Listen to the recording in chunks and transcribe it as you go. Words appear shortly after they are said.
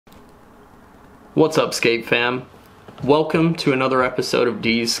What's up, skate fam? Welcome to another episode of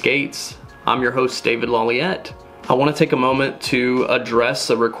Deez Skates. I'm your host, David Laliette. I want to take a moment to address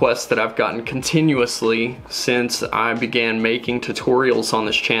a request that I've gotten continuously since I began making tutorials on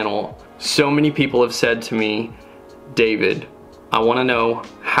this channel. So many people have said to me, David, I want to know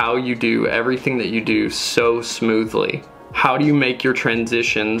how you do everything that you do so smoothly. How do you make your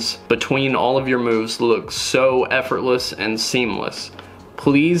transitions between all of your moves look so effortless and seamless?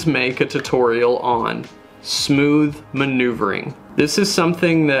 Please make a tutorial on smooth maneuvering. This is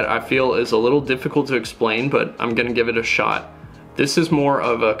something that I feel is a little difficult to explain, but I'm gonna give it a shot. This is more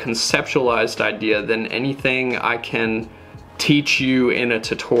of a conceptualized idea than anything I can teach you in a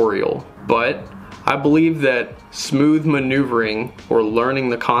tutorial. But I believe that smooth maneuvering, or learning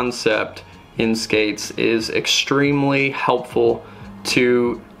the concept in skates, is extremely helpful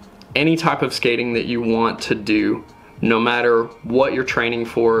to any type of skating that you want to do. No matter what you're training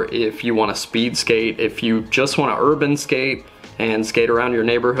for, if you want to speed skate, if you just want to urban skate and skate around your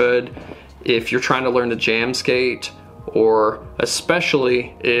neighborhood, if you're trying to learn to jam skate, or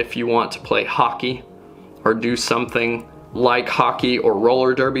especially if you want to play hockey or do something like hockey or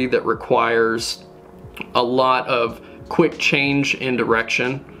roller derby that requires a lot of quick change in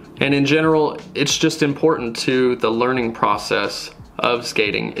direction. And in general, it's just important to the learning process of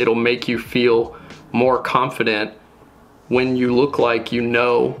skating. It'll make you feel more confident when you look like you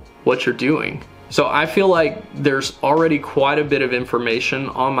know what you're doing. So I feel like there's already quite a bit of information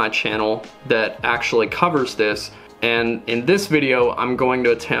on my channel that actually covers this. And in this video, I'm going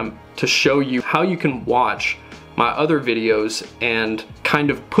to attempt to show you how you can watch my other videos and kind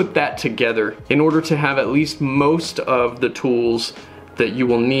of put that together in order to have at least most of the tools that you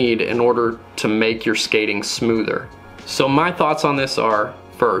will need in order to make your skating smoother. So my thoughts on this are,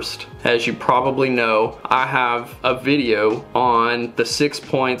 first, as you probably know, I have a video on the 6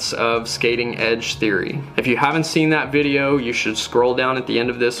 points of skating edge theory. If you haven't seen that video, you should scroll down at the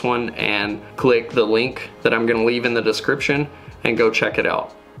end of this one and click the link that I'm gonna leave in the description and go check it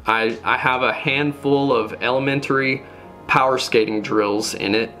out. I have a handful of elementary power skating drills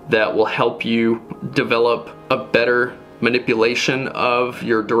in it that will help you develop a better manipulation of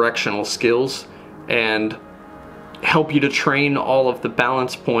your directional skills and help you to train all of the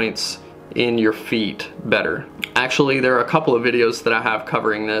balance points in your feet better. Actually, there are a couple of videos that I have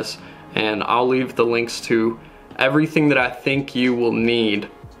covering this, and I'll leave the links to everything that I think you will need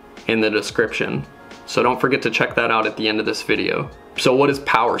in the description. So don't forget to check that out at the end of this video. So what is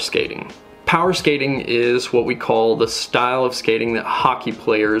power skating? Power skating is what we call the style of skating that hockey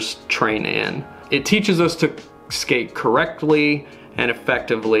players train in. It teaches us to skate correctly and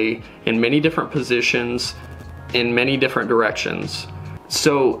effectively in many different positions, in many different directions.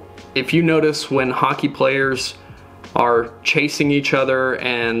 So if you notice when hockey players are chasing each other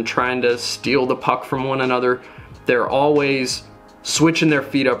and trying to steal the puck from one another, they're always switching their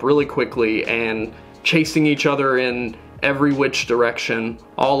feet up really quickly and chasing each other in every which direction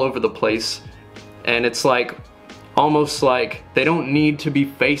all over the place. And it's like almost like they don't need to be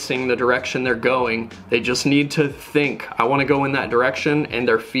facing the direction they're going. They just need to think, I want to go in that direction, and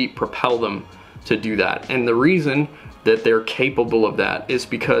their feet propel them to do that. And the reason that they're capable of that is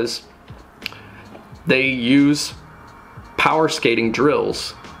because they use power skating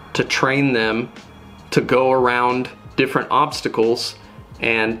drills to train them to go around different obstacles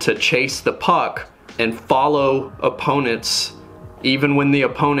and to chase the puck and follow opponents even when the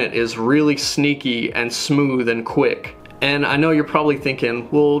opponent is really sneaky and smooth and quick. And I know you're probably thinking,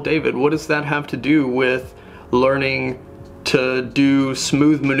 well, David, what does that have to do with learning to do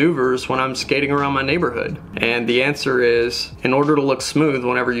smooth maneuvers when I'm skating around my neighborhood? And the answer is, in order to look smooth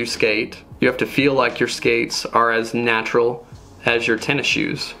whenever you skate, you have to feel like your skates are as natural as your tennis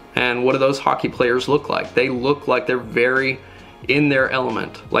shoes. And what do those hockey players look like? They look like they're very in their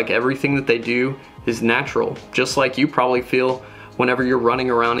element. Like everything that they do is natural, just like you probably feel whenever you're running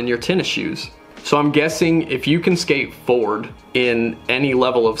around in your tennis shoes. So I'm guessing if you can skate forward in any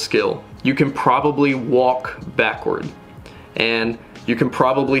level of skill, you can probably walk backward. And you can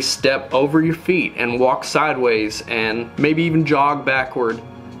probably step over your feet and walk sideways and maybe even jog backward.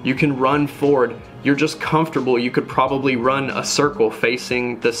 You can run forward. You're just comfortable. You could probably run a circle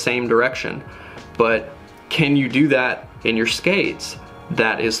facing the same direction. But can you do that in your skates?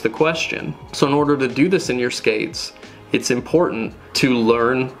 That is the question. So in order to do this in your skates, it's important to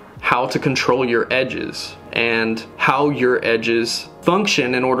learn how to control your edges and how your edges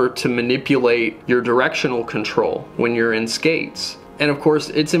function in order to manipulate your directional control when you're in skates. And of course,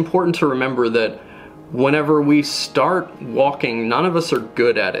 it's important to remember that whenever we start walking, none of us are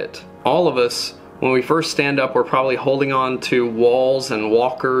good at it. All of us When we first stand up, we're probably holding on to walls and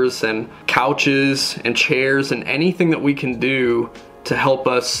walkers and couches and chairs and anything that we can do to help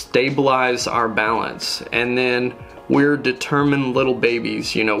us stabilize our balance. And then we're determined little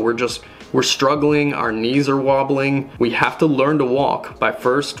babies, you know, we're struggling, our knees are wobbling. We have to learn to walk by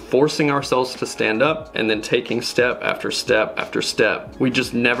first forcing ourselves to stand up and then taking step after step after step. We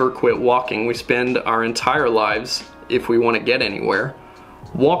just never quit walking. We spend our entire lives, if we want to get anywhere,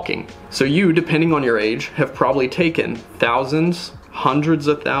 walking. So you, depending on your age, have probably taken thousands, hundreds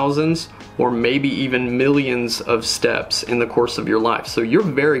of thousands, or maybe even millions of steps in the course of your life. So you're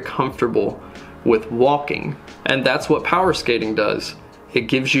very comfortable with walking. And that's what power skating does. It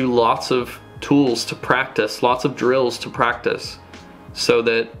gives you lots of tools to practice, lots of drills to practice, so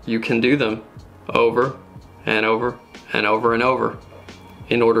that you can do them over and over and over and over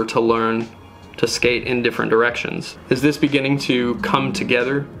in order to learn to skate in different directions. Is this beginning to come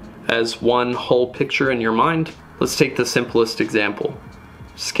together as one whole picture in your mind? Let's take the simplest example,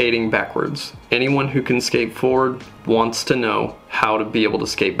 skating backwards. Anyone who can skate forward wants to know how to be able to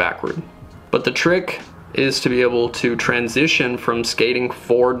skate backward. But the trick is to be able to transition from skating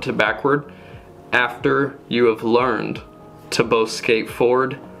forward to backward after you have learned to both skate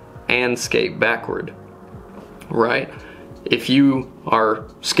forward and skate backward, right? If you are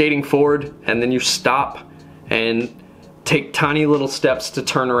skating forward and then you stop and take tiny little steps to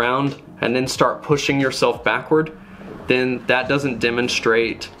turn around and then start pushing yourself backward, then that doesn't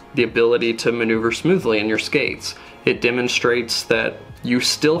demonstrate the ability to maneuver smoothly in your skates. It demonstrates that you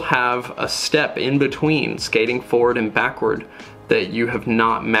still have a step in between skating forward and backward that you have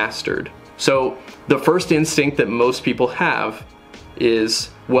not mastered. So the first instinct that most people have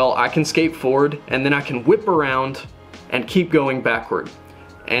is, well, I can skate forward and then I can whip around and keep going backward.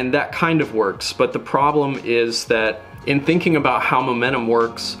 And that kind of works, but the problem is that in thinking about how momentum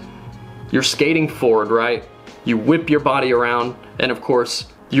works, you're skating forward, right? You whip your body around, and of course,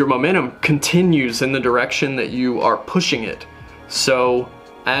 your momentum continues in the direction that you are pushing it. So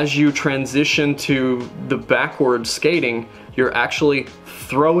as you transition to the backward skating, you're actually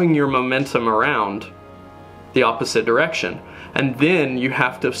throwing your momentum around the opposite direction. And then you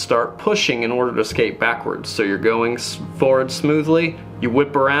have to start pushing in order to skate backwards. So you're going forward smoothly, you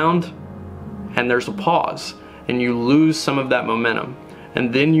whip around, and there's a pause, and you lose some of that momentum.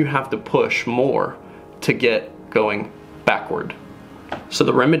 And then you have to push more to get going backward. So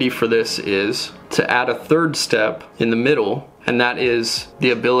the remedy for this is to add a third step in the middle, and that is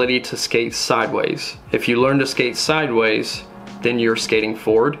the ability to skate sideways. If you learn to skate sideways, then you're skating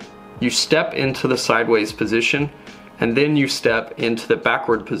forward, you step into the sideways position, and then you step into the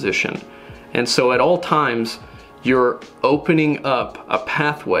backward position. And so at all times, you're opening up a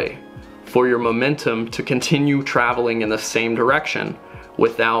pathway for your momentum to continue traveling in the same direction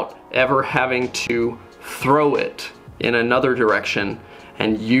without ever having to throw it in another direction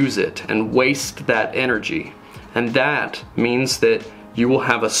and use it and waste that energy. And that means that you will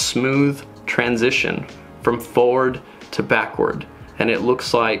have a smooth transition from forward to backward. And it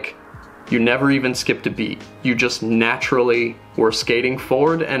looks like you never even skipped a beat. You just naturally were skating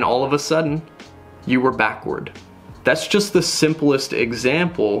forward and all of a sudden you were backward. That's just the simplest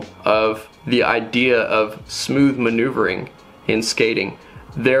example of the idea of smooth maneuvering in skating.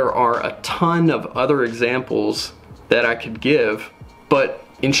 There are a ton of other examples that I could give, but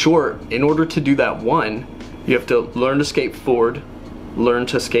in short, in order to do that one, you have to learn to skate forward, learn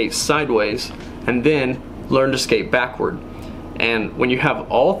to skate sideways, and then learn to skate backward. And when you have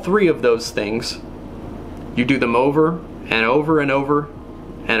all three of those things, you do them over and over and over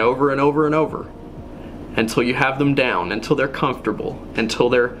and over and over and over until you have them down, until they're comfortable, until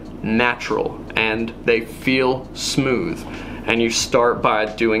they're natural and they feel smooth. And you start by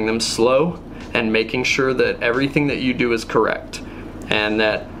doing them slow and making sure that everything that you do is correct and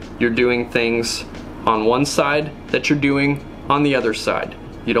that you're doing things on one side that you're doing on the other side.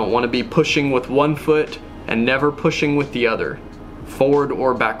 You don't want to be pushing with one foot and never pushing with the other, forward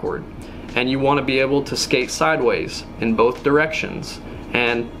or backward. And you want to be able to skate sideways in both directions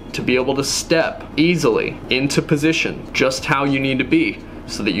and to be able to step easily into position just how you need to be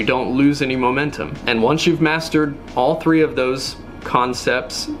so that you don't lose any momentum. And once you've mastered all three of those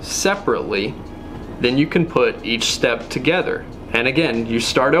concepts separately, then you can put each step together. And again, you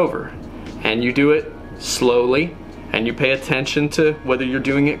start over and you do it slowly and you pay attention to whether you're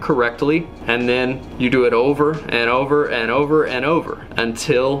doing it correctly, and then you do it over and over and over and over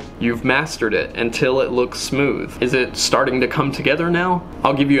until you've mastered it, until it looks smooth. Is it starting to come together now?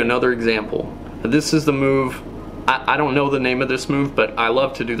 I'll give you another example. This is the move, I don't know the name of this move, but I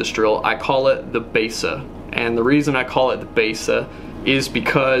love to do this drill. I call it the besa. And the reason I call it the besa is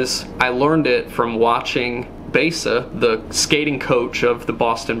because I learned it from watching Besa, the skating coach of the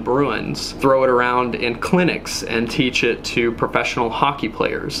Boston Bruins, throw it around in clinics and teach it to professional hockey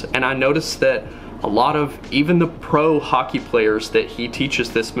players. And I noticed that a lot of even the pro hockey players that he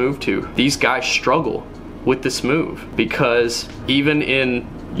teaches this move to, these guys struggle with this move, because even in,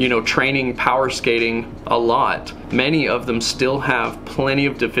 you know, training power skating a lot, many of them still have plenty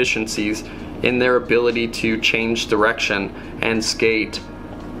of deficiencies in their ability to change direction and skate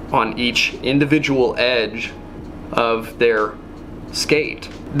on each individual edge of their skate.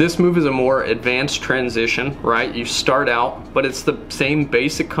 This move is a more advanced transition, right? You start out, but it's the same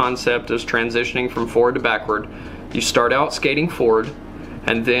basic concept as transitioning from forward to backward. You start out skating forward,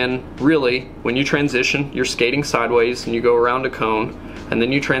 and then really, when you transition, you're skating sideways and you go around a cone, and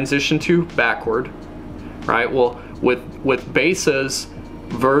then you transition to backward, right? Well, with Besa's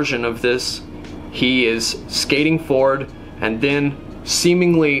version of this, he is skating forward and then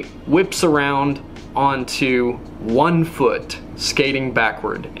seemingly whips around onto one foot skating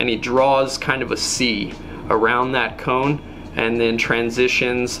backward, and he draws kind of a C around that cone and then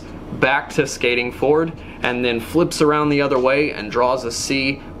transitions back to skating forward and then flips around the other way and draws a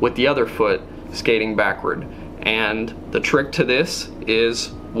C with the other foot skating backward. And the trick to this is,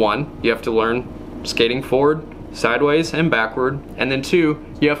 one, you have to learn skating forward, sideways, and backward, and then two,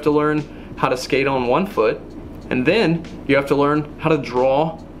 you have to learn how to skate on one foot, and then you have to learn how to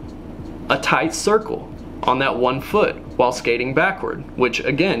draw a tight circle on that one foot while skating backward, which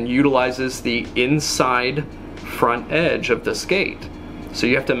again utilizes the inside front edge of the skate. So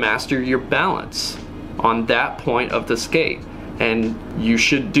you have to master your balance on that point of the skate, and you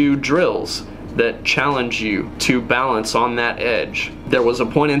should do drills that challenge you to balance on that edge. There was a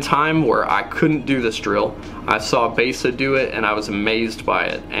point in time where I couldn't do this drill. I saw Besa do it and I was amazed by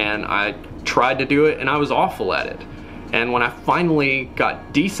it, and I tried to do it and I was awful at it. And when I finally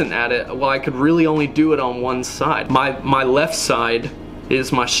got decent at it, well, I could really only do it on one side. My left side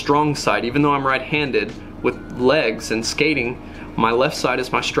is my strong side. Even though I'm right-handed with legs and skating, my left side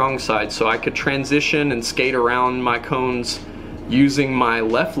is my strong side, so I could transition and skate around my cones using my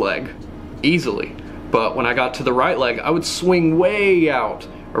left leg easily. But when I got to the right leg, I would swing way out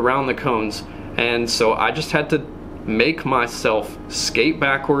around the cones, and so I just had to make myself skate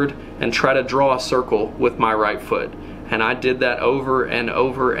backward and try to draw a circle with my right foot. And I did that over and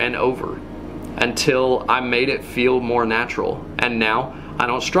over and over until I made it feel more natural. And now I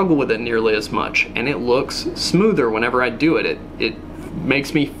don't struggle with it nearly as much, and it looks smoother whenever I do it. It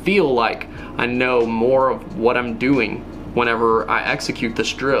makes me feel like I know more of what I'm doing whenever I execute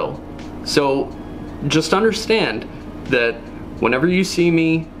this drill. So just understand that whenever you see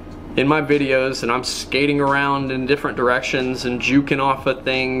me in my videos and I'm skating around in different directions and juking off of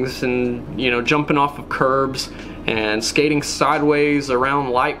things and, you know, jumping off of curbs and skating sideways around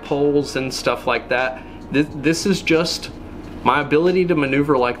light poles and stuff like that, this is just, my ability to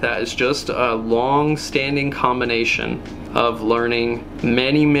maneuver like that is just a long-standing combination of learning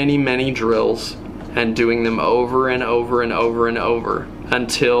many drills and doing them over and over and over and over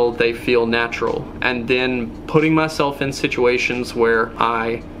until they feel natural, and then putting myself in situations where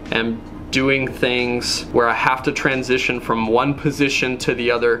I am doing things where I have to transition from one position to the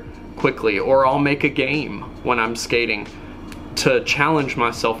other quickly, or I'll make a game when I'm skating to challenge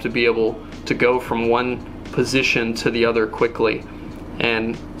myself to be able to go from one position to the other quickly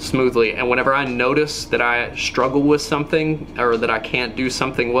and smoothly. And whenever I notice that I struggle with something or that I can't do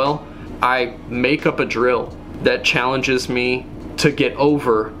something well, I make up a drill that challenges me to get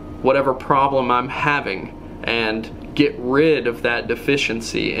over whatever problem I'm having and get rid of that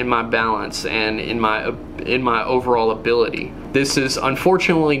deficiency in my balance and in my overall ability. This is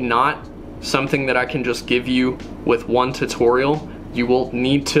unfortunately not something that I can just give you with one tutorial. You will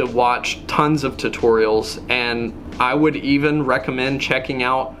need to watch tons of tutorials, and I would even recommend checking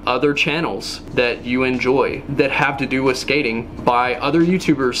out other channels that you enjoy that have to do with skating by other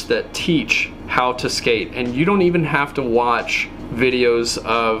YouTubers that teach how to skate. And you don't even have to watch videos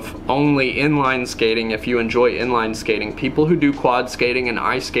of only inline skating if you enjoy inline skating. People who do quad skating and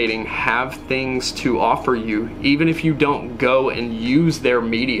ice skating have things to offer you, even if you don't go and use their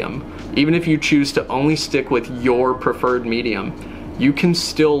medium. Even if you choose to only stick with your preferred medium, you can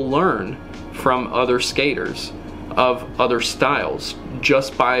still learn from other skaters of other styles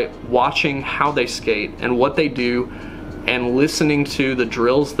just by watching how they skate and what they do and listening to the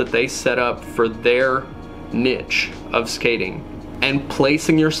drills that they set up for their niche of skating, and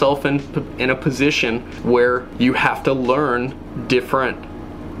placing yourself in a position where you have to learn different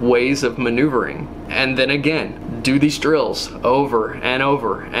ways of maneuvering. And then again, do these drills over and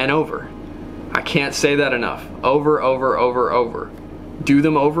over and over. I can't say that enough. Over. do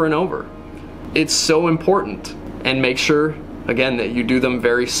them over and over. It's so important. And make sure, again, that you do them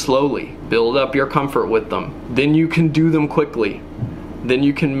very slowly. Build up your comfort with them. Then you can do them quickly. Then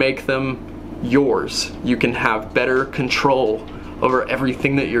you can make them yours. You can have better control over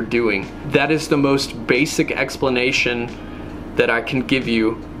everything that you're doing. That is the most basic explanation that I can give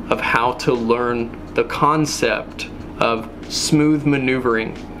you of how to learn the concept of smooth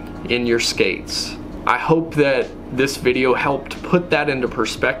maneuvering in your skates. I hope that this video helped put that into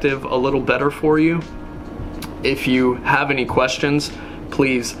perspective a little better for you. If you have any questions,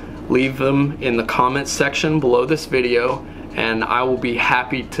 please leave them in the comments section below this video, and I will be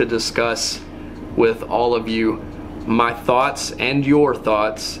happy to discuss with all of you my thoughts and your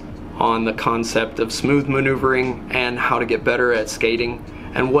thoughts on the concept of smooth maneuvering and how to get better at skating,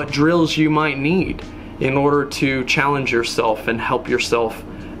 and what drills you might need in order to challenge yourself and help yourself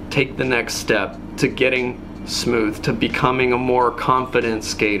take the next step to getting smooth, to becoming a more confident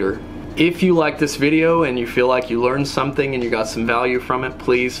skater. If you like this video and you feel like you learned something and you got some value from it,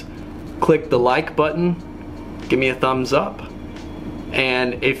 please click the like button, give me a thumbs up.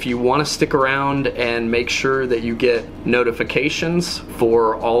 And if you want to stick around and make sure that you get notifications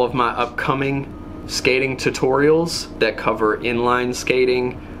for all of my upcoming skating tutorials that cover inline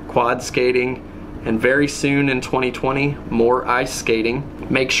skating, quad skating, and very soon in 2020, more ice skating,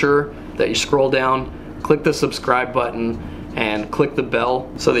 make sure that you scroll down, click the subscribe button, and click the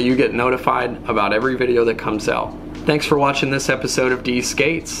bell so that you get notified about every video that comes out. Thanks for watching this episode of Deez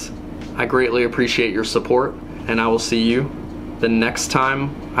Skates. I greatly appreciate your support, and I will see you the next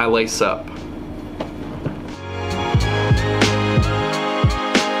time I lace up.